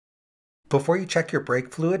Before you check your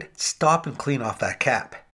brake fluid, stop and clean off that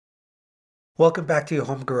cap. Welcome back to your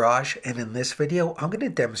home garage, and in this video I'm going to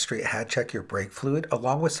demonstrate how to check your brake fluid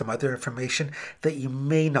along with some other information that you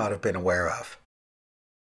may not have been aware of.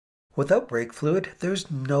 Without brake fluid, there's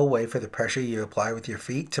no way for the pressure you apply with your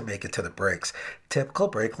feet to make it to the brakes. Typical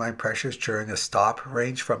brake line pressures during a stop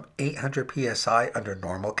range from 800 psi under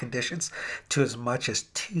normal conditions to as much as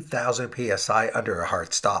 2000 psi under a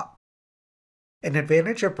hard stop. An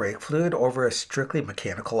advantage of brake fluid over a strictly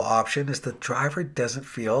mechanical option is the driver doesn't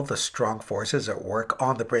feel the strong forces at work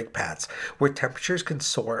on the brake pads, where temperatures can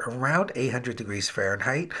soar around 800 degrees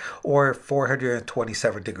Fahrenheit or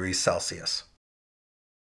 427 degrees Celsius.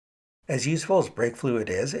 As useful as brake fluid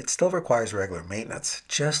is, it still requires regular maintenance,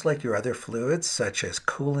 just like your other fluids such as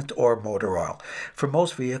coolant or motor oil. For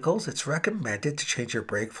most vehicles, it's recommended to change your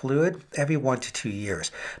brake fluid every 1 to 2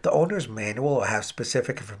 years. The owner's manual will have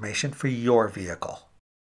specific information for your vehicle.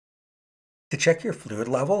 To check your fluid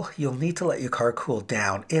level, you'll need to let your car cool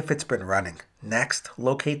down if it's been running. Next,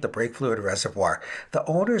 locate the brake fluid reservoir. The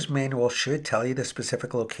owner's manual should tell you the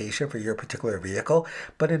specific location for your particular vehicle,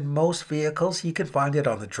 but in most vehicles you can find it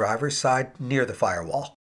on the driver's side near the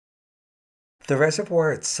firewall. The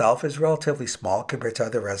reservoir itself is relatively small compared to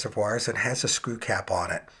other reservoirs and has a screw cap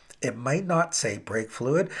on it. It might not say brake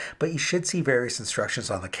fluid, but you should see various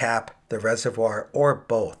instructions on the cap, the reservoir, or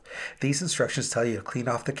both. These instructions tell you to clean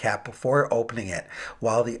off the cap before opening it,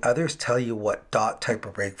 while the others tell you what DOT type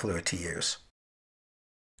of brake fluid to use.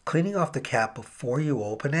 Cleaning off the cap before you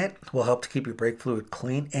open it will help to keep your brake fluid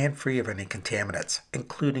clean and free of any contaminants,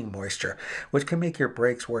 including moisture, which can make your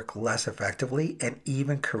brakes work less effectively and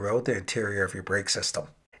even corrode the interior of your brake system.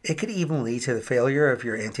 It could even lead to the failure of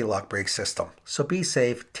your anti-lock brake system, so be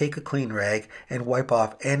safe, take a clean rag, and wipe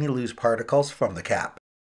off any loose particles from the cap.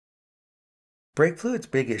 Brake fluid's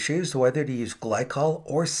big issue is whether to use glycol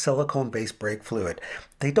or silicone-based brake fluid.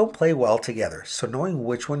 They don't play well together, so knowing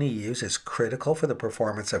which one to use is critical for the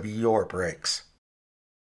performance of your brakes.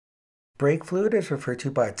 Brake fluid is referred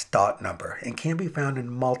to by its DOT number and can be found in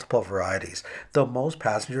multiple varieties, though most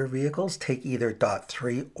passenger vehicles take either DOT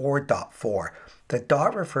 3 or DOT 4. The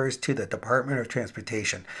DOT refers to the Department of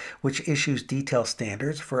Transportation, which issues detailed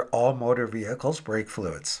standards for all motor vehicles' brake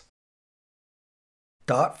fluids.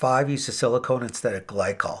 DOT 5 uses silicone instead of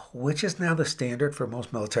glycol, which is now the standard for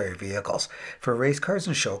most military vehicles. For race cars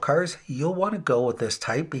and show cars, you'll want to go with this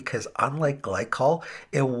type because unlike glycol,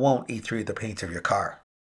 it won't eat through the paint of your car.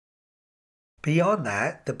 Beyond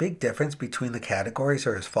that, the big difference between the categories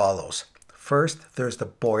are as follows. First, there's the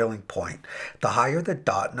boiling point. The higher the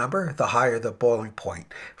DOT number, the higher the boiling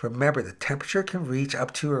point. Remember, the temperature can reach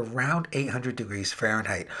up to around 800 degrees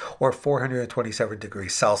Fahrenheit or 427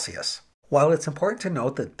 degrees Celsius. While it's important to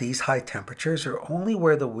note that these high temperatures are only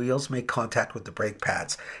where the wheels make contact with the brake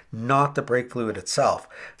pads, not the brake fluid itself,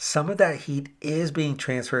 some of that heat is being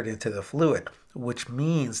transferred into the fluid, which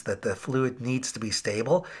means that the fluid needs to be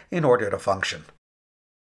stable in order to function.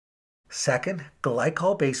 Second,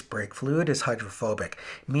 glycol-based brake fluid is hydrophobic,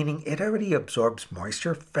 meaning it already absorbs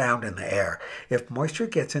moisture found in the air. If moisture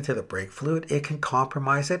gets into the brake fluid, it can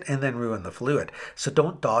compromise it and then ruin the fluid. So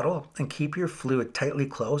don't dawdle and keep your fluid tightly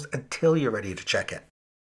closed until you're ready to check it.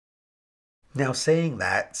 Now saying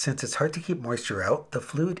that, since it's hard to keep moisture out, the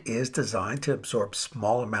fluid is designed to absorb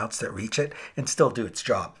small amounts that reach it and still do its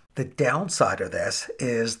job. The downside of this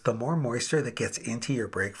is the more moisture that gets into your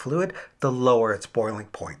brake fluid, the lower its boiling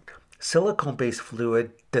point. Silicone-based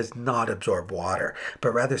fluid does not absorb water,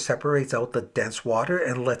 but rather separates out the dense water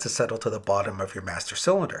and lets it settle to the bottom of your master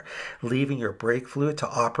cylinder, leaving your brake fluid to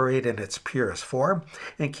operate in its purest form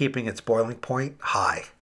and keeping its boiling point high.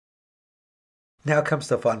 Now comes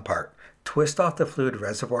the fun part. Twist off the fluid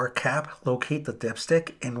reservoir cap, locate the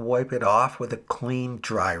dipstick, and wipe it off with a clean,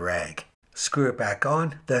 dry rag. Screw it back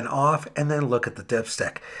on, then off, and then look at the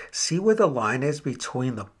dipstick. See where the line is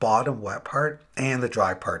between the bottom wet part and the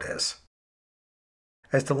dry part is.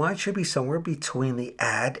 As the line should be somewhere between the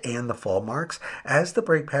add and the full marks, as the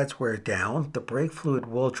brake pads wear down, the brake fluid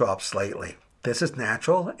will drop slightly. This is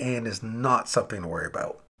natural and is not something to worry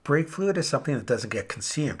about. Brake fluid is something that doesn't get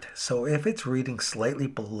consumed, so if it's reading slightly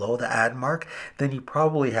below the add mark, then you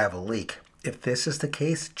probably have a leak. If this is the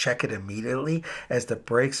case, check it immediately as the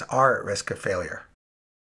brakes are at risk of failure.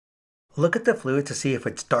 Look at the fluid to see if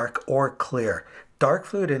it's dark or clear. Dark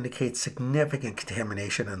fluid indicates significant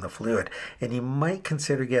contamination in the fluid, and you might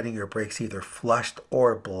consider getting your brakes either flushed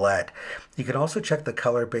or bled. You can also check the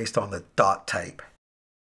color based on the DOT type.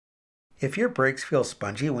 If your brakes feel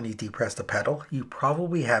spongy when you depress the pedal, you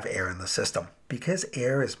probably have air in the system. Because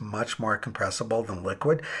air is much more compressible than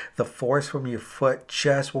liquid, the force from your foot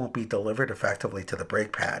just won't be delivered effectively to the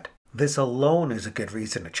brake pad. This alone is a good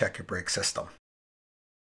reason to check your brake system.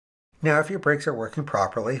 Now, if your brakes are working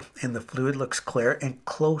properly and the fluid looks clear and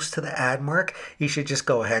close to the add mark, you should just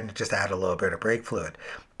go ahead and just add a little bit of brake fluid.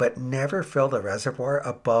 But never fill the reservoir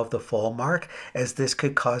above the full mark, as this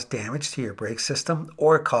could cause damage to your brake system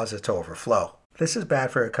or cause it to overflow. This is bad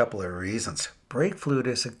for a couple of reasons. Brake fluid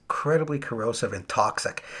is incredibly corrosive and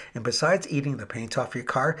toxic, and besides eating the paint off your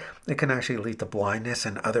car, it can actually lead to blindness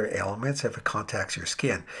and other ailments if it contacts your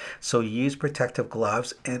skin. So use protective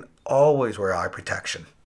gloves and always wear eye protection.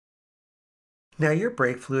 Now, your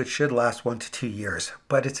brake fluid should last 1 to 2 years,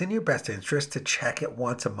 but it's in your best interest to check it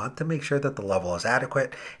once a month to make sure that the level is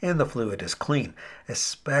adequate and the fluid is clean,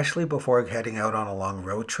 especially before heading out on a long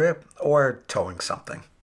road trip or towing something.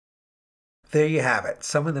 There you have it,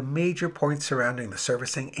 some of the major points surrounding the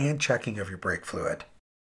servicing and checking of your brake fluid.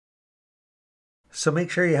 So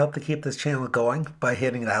make sure you help to keep this channel going by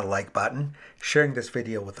hitting that like button, sharing this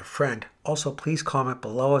video with a friend. Also, please comment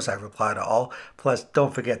below as I reply to all. Plus,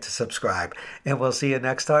 don't forget to subscribe. And we'll see you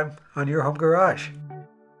next time on Your Home Garage.